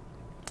play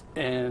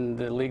in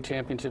the league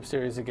championship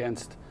series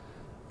against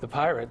the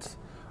Pirates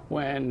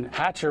when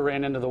Hatcher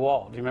ran into the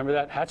wall. Do you remember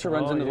that? Hatcher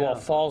runs into the wall,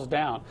 falls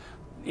down.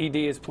 ED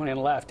is playing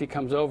left. He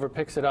comes over,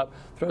 picks it up,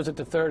 throws it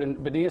to third,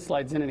 and Bonilla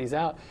slides in, and he's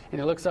out.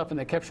 And he looks up, and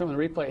they kept showing the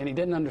replay, and he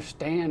didn't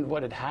understand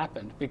what had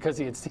happened because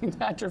he had seen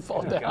Hatcher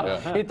fall down.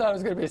 Yeah. He thought it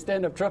was going to be a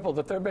stand-up triple.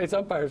 The third base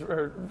umpires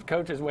or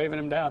coaches waving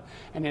him down,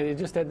 and he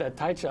just had that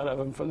tight shot of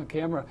him from the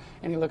camera.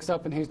 And he looks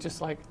up, and he's just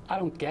like, I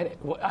don't get it.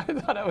 I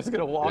thought I was going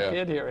to walk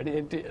in here,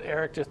 and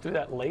Eric just threw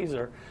that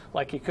laser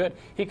like he could.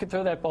 He could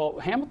throw that ball.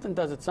 Hamilton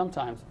does it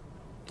sometimes.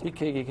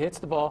 He hits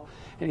the ball,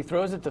 and he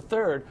throws it to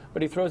third,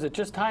 but he throws it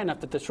just high enough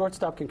that the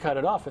shortstop can cut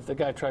it off if the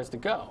guy tries to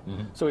go.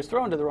 Mm-hmm. So he's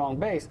throwing to the wrong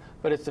base,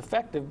 but it's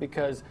effective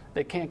because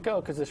they can't go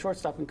because the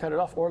shortstop can cut it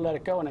off or let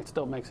it go, and it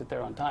still makes it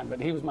there on time.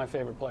 But he was my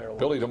favorite player.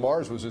 Billy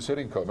DeMars was his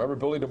hitting coach. Remember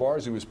Billy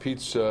DeMars? He was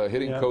Pete's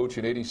hitting coach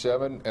in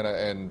 '87,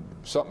 and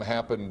something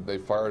happened. They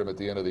fired him at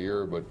the end of the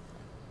year.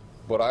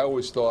 But I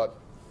always thought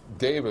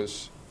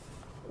Davis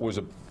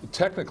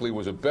technically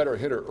was a better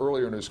hitter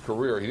earlier in his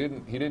career. He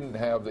didn't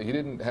have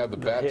the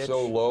bat hitch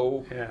so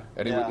low,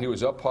 and he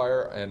was up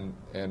higher,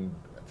 and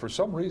for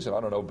some reason,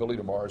 I don't know, Billy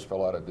DeMars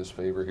fell out of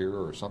disfavor here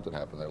or something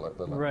happened. They let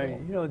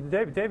him go.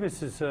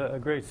 Davis is a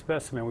great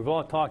specimen. We've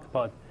all talked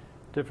about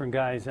different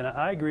guys, and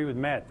I agree with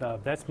Matt.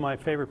 That's my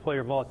favorite player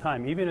of all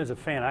time. Even as a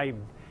fan, I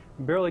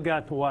barely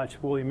got to watch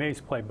Willie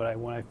Mays play, but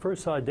when I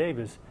first saw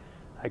Davis,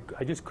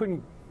 I just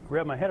couldn't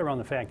wrap my head around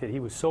the fact that he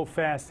was so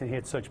fast and he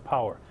had such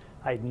power.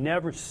 I'd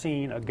never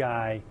seen a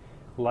guy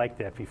like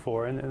that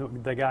before,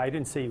 and the guy I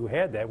didn't see who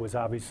had that was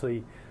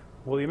obviously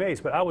Willie Mays.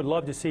 But I would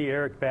love to see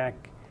Eric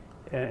back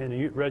in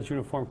the Reds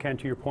uniform, Ken,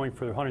 to your point,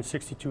 for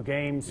 162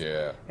 games.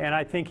 Yeah. And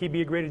I think he'd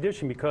be a great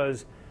addition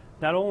because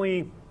not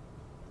only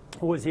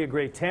was he a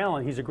great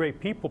talent, he's a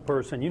great people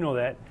person. You know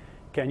that,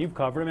 Ken, you've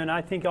covered him. And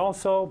I think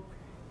also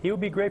he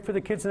would be great for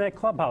the kids in that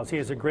clubhouse. He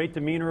has a great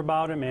demeanor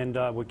about him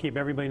and would keep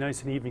everybody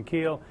nice and even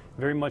keel,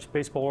 very much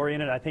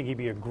baseball-oriented. I think he'd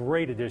be a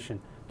great addition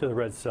to the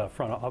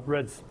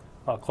Reds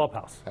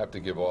clubhouse. Have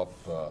to give off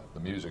the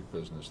music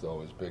business,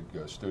 though, his big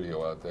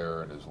studio out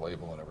there and his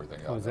label and everything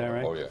else. Oh, is that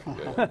right?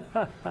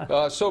 Oh,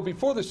 yeah. So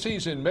before the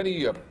season,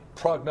 many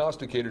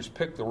prognosticators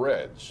picked the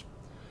Reds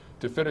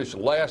to finish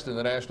last in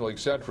the National League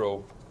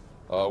Central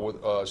with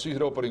a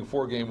season-opening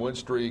 4-game win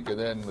streak, and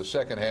then the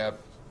second half,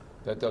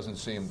 that didn't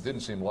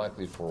seem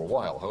likely for a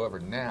while.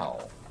 However, now,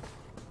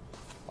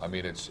 I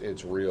mean,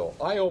 it's real.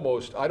 I don't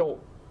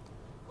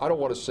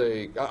want to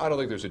say, I don't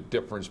think there's a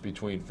difference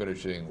between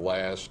finishing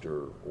last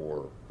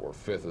or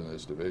fifth in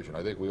this division.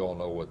 I think we all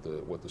know what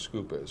the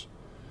scoop is.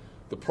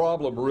 The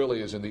problem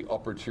really is in the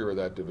upper tier of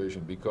that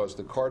division because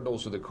the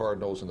Cardinals are the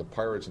Cardinals and the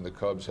Pirates and the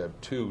Cubs have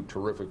 2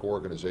 terrific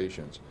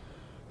organizations.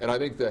 And I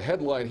think the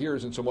headline here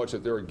isn't so much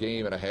that they're a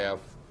game and a half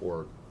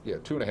or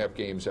 2.5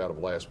 games out of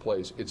last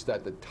place. It's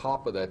that the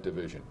top of that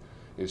division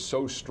is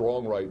so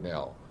strong right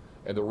now.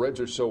 And the Reds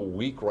are so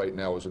weak right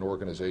now as an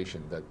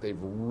organization that they've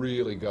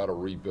really got to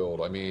rebuild.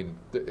 I mean,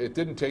 it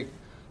didn't take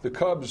the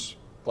Cubs,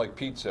 like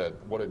Pete said,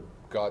 what did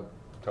God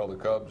tell the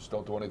Cubs?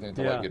 Don't do anything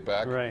until I get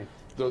back. Right.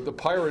 The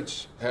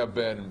Pirates have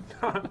been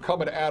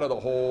coming out of the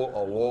hole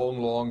a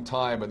long, long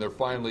time, and they're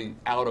finally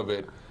out of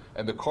it.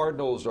 And the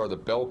Cardinals are the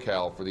bell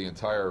cow for the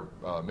entire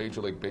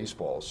Major League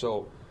Baseball.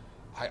 So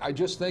I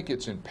just think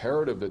it's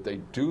imperative that they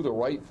do the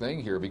right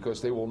thing here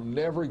because they will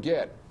never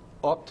get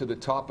up to the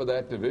top of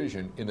that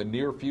division in the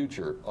near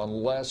future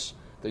unless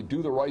they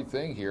do the right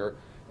thing here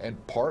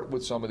and part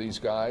with some of these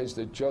guys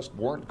that just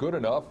weren't good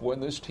enough when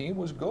this team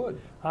was good.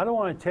 I don't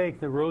want to take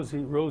the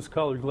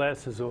rose-colored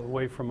glasses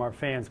away from our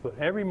fans, but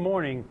every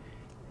morning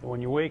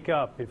when you wake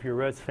up, if you're a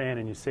Reds fan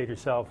and you say to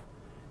yourself,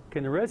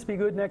 can the Reds be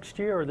good next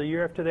year or the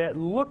year after that?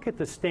 Look at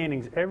the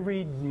standings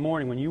every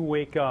morning when you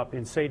wake up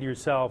and say to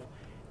yourself,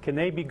 can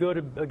they be good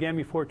again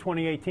before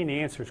 2018?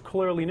 The answer is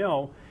clearly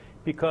no,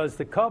 because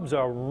the Cubs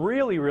are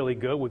really, really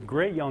good with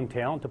great young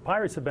talent. The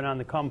Pirates have been on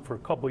the come for a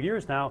couple of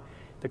years now.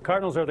 The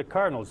Cardinals are the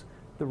Cardinals.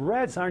 The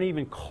Reds aren't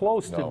even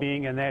close to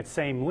being in that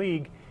same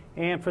league,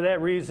 and for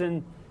that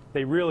reason,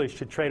 they really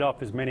should trade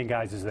off as many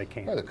guys as they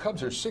can. Yeah, the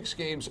Cubs are 6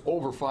 games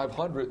over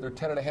 500. They're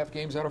 10.5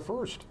 games out of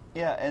first.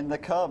 Yeah, and the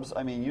Cubs,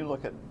 I mean, you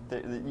look at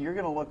you're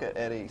going to look at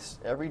a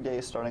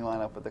everyday starting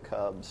lineup with the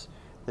Cubs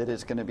that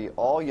is going to be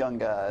all young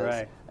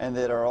guys, and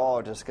that are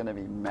all just going to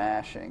be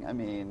mashing. I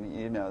mean,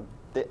 you know,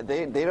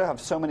 they don't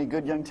have so many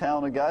good young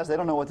talented guys. They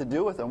don't know what to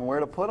do with them, where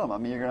to put them. I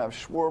mean, you're going to have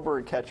Schwarber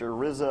at catcher,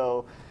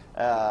 Rizzo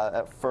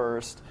at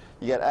first.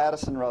 You got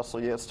Addison Russell,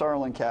 you got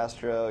Starlin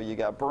Castro, you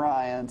got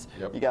Bryant,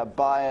 you got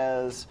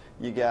Baez,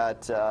 you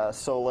got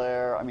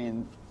Soler. I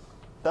mean,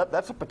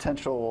 that's a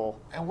potential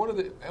and what are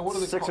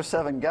the 6 or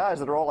 7 guys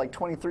that are all like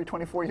 23,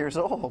 24 years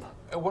old.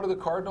 And what do the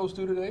Cardinals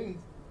do today?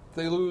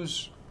 They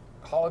lose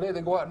Holiday. They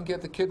go out and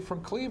get the kid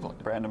from Cleveland,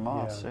 Brandon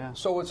Moss.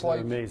 So it's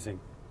like amazing.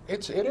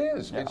 It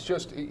is. It's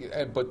just,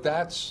 but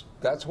that's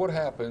what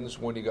happens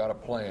when you got a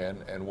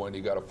plan and when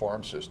you got a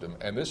farm system.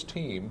 And this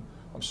team,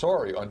 I'm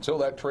sorry, until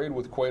that trade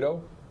with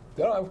Cueto,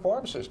 they don't have a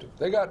farm system.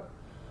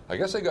 I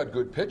guess they got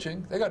good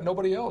pitching. They got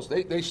nobody else.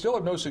 They still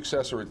have no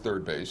successor at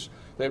third base.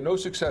 They have no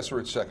successor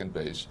at second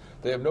base.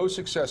 They have no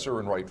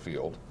successor in right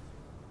field.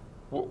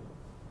 Well,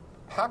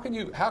 how can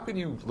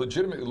you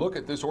legitimately look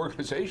at this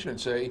organization and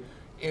say,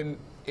 in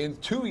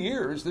 2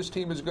 years, this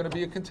team is going to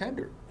be a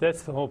contender?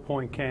 That's the whole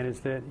point, Ken, is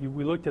that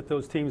we looked at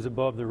those teams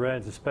above the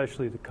Reds,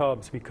 especially the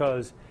Cubs,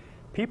 because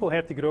people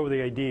have to get over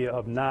the idea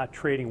of not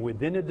trading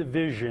within a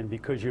division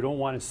because you don't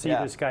want to see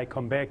this guy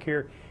come back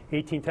here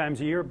 18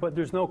 times a year. But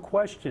there's no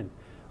question,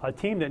 a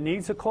team that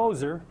needs a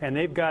closer, and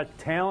they've got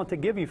talent to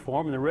give you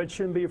for him, and the Reds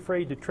shouldn't be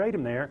afraid to trade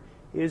him there,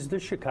 is the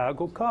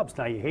Chicago Cubs.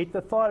 Now, you hate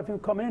the thought of him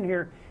coming in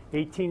here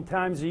 18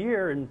 times a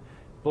year and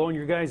blowing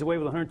your guys away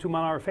with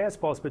 102-mile-an-hour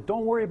fastballs, but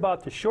don't worry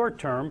about the short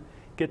term.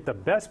 Get the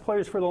best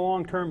players for the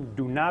long term.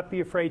 Do not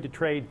be afraid to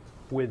trade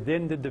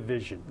within the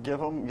division. Give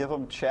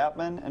them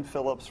Chapman and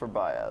Phillips for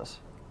Baez.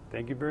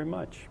 Thank you very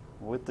much.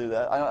 Would do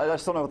that. I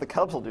just don't know if the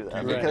Cubs will do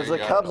that, because the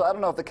Cubs. I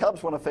don't know if the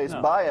Cubs want to face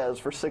Baez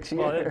for 6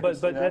 years. Well,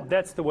 but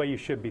that's the way you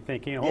should be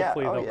thinking.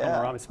 Hopefully they'll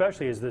come around,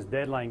 especially as this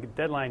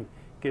deadline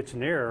gets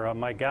nearer.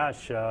 My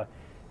gosh,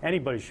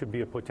 anybody should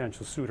be a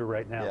potential suitor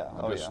right now. Yeah.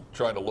 I'm just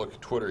trying to look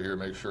at Twitter here,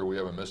 make sure we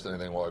haven't missed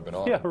anything while I've been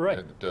on. Yeah, right.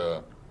 And,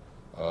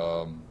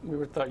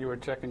 we thought you were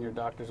checking your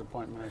doctor's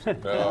appointment or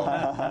something.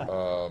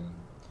 No.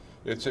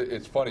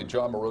 It's funny.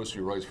 John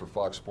Morosi writes for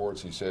Fox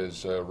Sports. He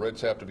says,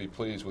 Reds have to be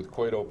pleased with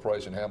Cueto,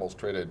 Price, and Hamels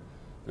traded.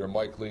 Their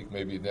Mike Leake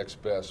may be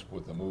next best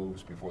with the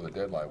moves before the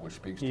deadline, which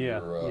speaks to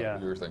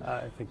your thing.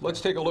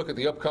 Let's take a look at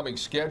the upcoming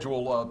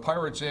schedule.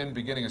 Pirates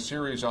beginning a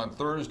series on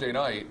Thursday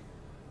night,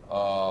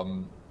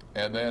 and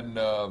then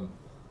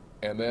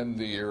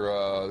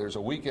there's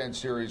a weekend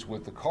series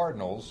with the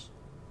Cardinals.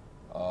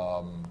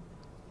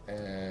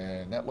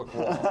 And that looked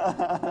wrong.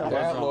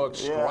 That looked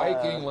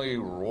strikingly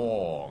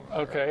wrong.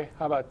 Okay,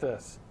 how about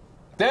this?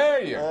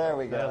 There you go. There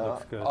we go. That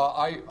looks good.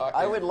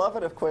 I would love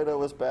it if Cueto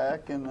was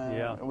back, and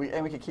we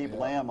could keep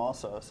Lamb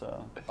also.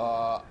 So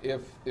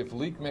if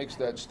Leake makes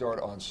that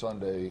start on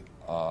Sunday,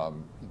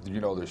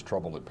 there's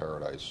trouble at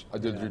Paradise.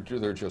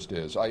 There just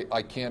is.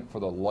 I can't for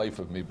the life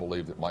of me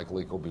believe that Mike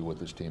Leake will be with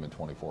this team in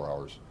 24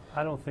 hours.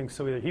 I don't think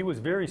so either. He was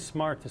very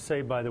smart to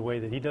say, by the way,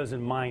 that he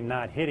doesn't mind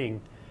not hitting.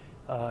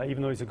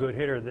 Even though he's a good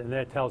hitter, then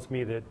that tells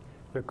me that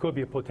there could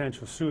be a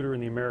potential suitor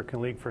in the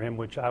American League for him,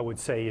 which I would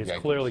say is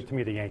clearly, to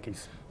me, the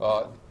Yankees.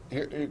 A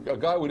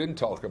guy we didn't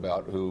talk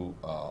about who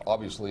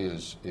obviously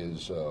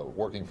is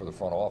working for the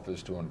front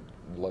office to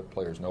let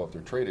players know if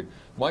they're traded.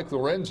 Mike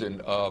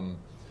Lorenzen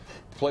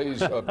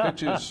pitches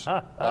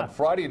on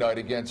Friday night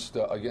against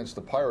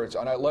the Pirates,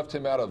 and I left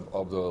him out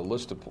of the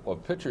list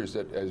of pitchers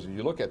that, as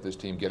you look at this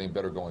team getting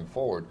better going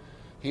forward,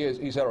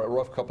 he's had a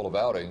rough couple of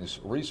outings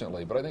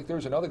recently, but I think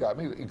there's another guy.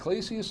 Maybe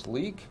Iglesias,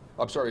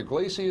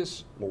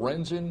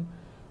 Lorenzen,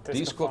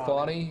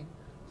 DeSclafani.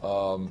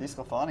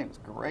 DeSclafani was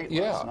great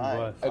last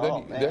night.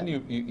 And then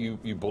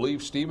you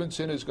believe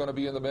Stevenson is going to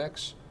be in the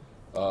mix.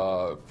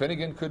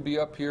 Finnegan could be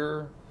up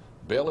here.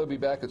 Bailey will be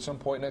back at some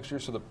point next year.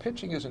 So the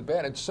pitching isn't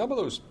bad. And some of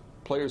those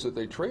players that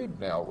they trade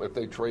now, if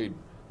they trade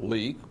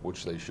Leake,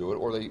 which they should,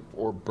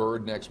 or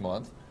Bird next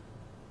month,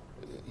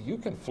 you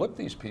can flip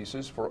these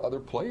pieces for other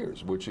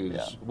players, which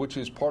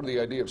is part of the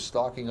idea of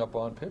stocking up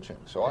on pitching.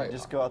 So I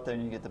just go out there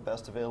and you get the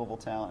best available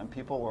talent, and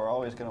people are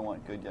always going to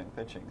want good young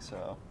pitching.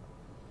 So,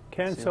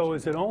 Ken, so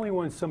is it only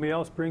when somebody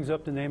else brings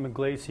up the name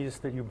Iglesias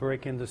that you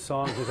break into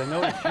songs? Because I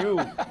noticed you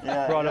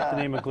brought up the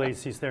name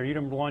Iglesias there. You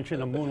didn't launch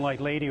into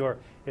Moonlight Lady or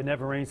It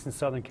Never Rains in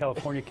Southern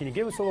California. Can you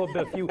give us a little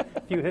bit,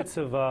 a few hits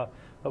of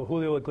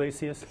Julio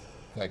Iglesias?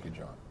 Thank you,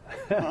 John.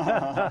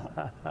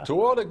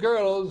 To all the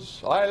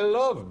girls I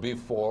loved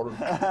before.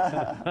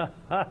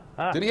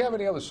 Did he have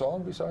any other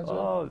song besides that?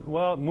 Oh,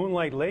 well,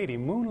 Moonlight Lady.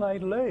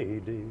 Moonlight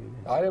Lady.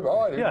 I have.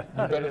 Oh,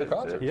 you've been to the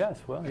concert. Yes,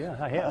 well, yeah,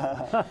 I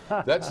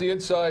have. That's the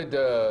inside.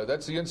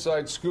 That's the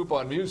inside scoop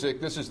on music.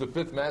 This is the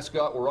Fifth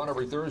Mascot. We're on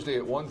every Thursday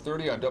at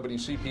 1:30 on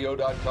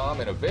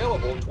WCPO.com and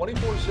available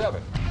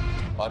 24/7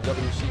 on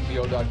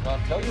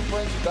WCPO.com. Tell your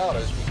friends about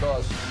us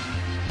because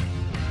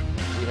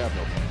we have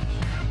no friends.